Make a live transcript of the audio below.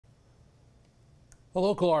A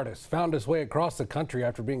local artist found his way across the country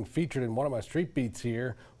after being featured in one of my street beats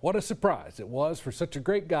here. What a surprise it was for such a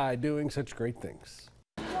great guy doing such great things.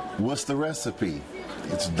 What's the recipe?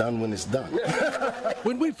 It's done when it's done.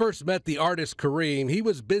 When we first met the artist Kareem, he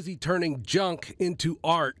was busy turning junk into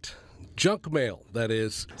art. Junk mail, that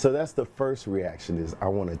is. So that's the first reaction, is I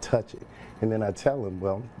want to touch it. And then I tell them,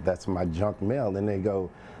 well, that's my junk mail. And they go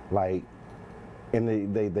like,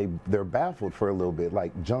 and they're baffled for a little bit,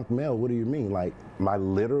 like, junk mail, what do you mean? Like, my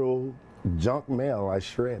literal junk mail, I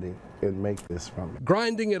shred it and make this from it.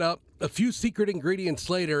 Grinding it up, a few secret ingredients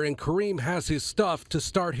later, and Kareem has his stuff to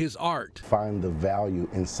start his art. Find the value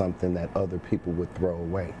in something that other people would throw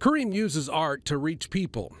away. Kareem uses art to reach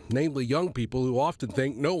people, namely young people who often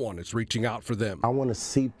think no one is reaching out for them. I want to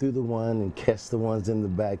seep through the one and catch the ones in the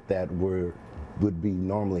back that would be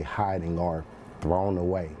normally hiding or thrown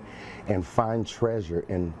away, and find treasure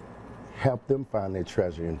and help them find their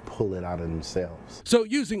treasure and pull it out of themselves. So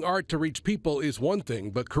using art to reach people is one thing,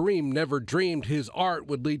 but Kareem never dreamed his art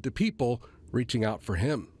would lead to people reaching out for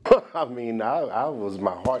him. I mean, I was,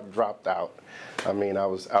 my heart dropped out. I mean, I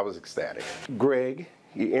was ecstatic. Greg,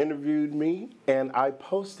 he interviewed me, and I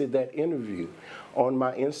posted that interview on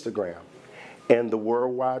my Instagram, and the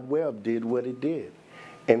World Wide Web did what it did.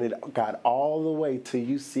 And it got all the way to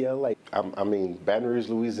UCLA. I mean, Baton Rouge,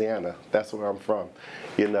 Louisiana, that's where I'm from,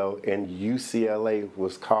 you know, and UCLA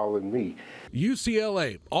was calling me.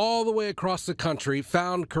 UCLA, all the way across the country,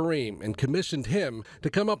 found Kareem and commissioned him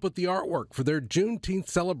to come up with the artwork for their Juneteenth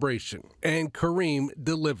celebration. And Kareem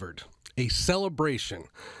delivered a celebration,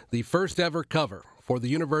 the first ever cover for the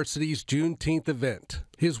university's Juneteenth event.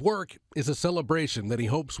 His work is a celebration that he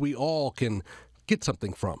hopes we all can get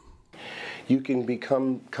something from. You can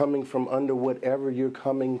become coming from under whatever you're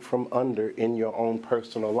coming from under in your own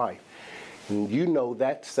personal life. And you know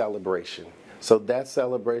that celebration. So that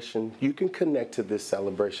celebration, you can connect to this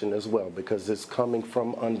celebration as well, because it's coming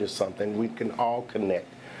from under something. We can all connect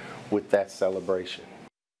with that celebration.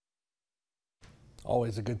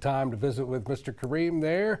 Always a good time to visit with Mr. Kareem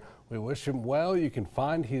there. We wish him well. You can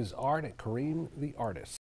find his art at Kareem the Artist.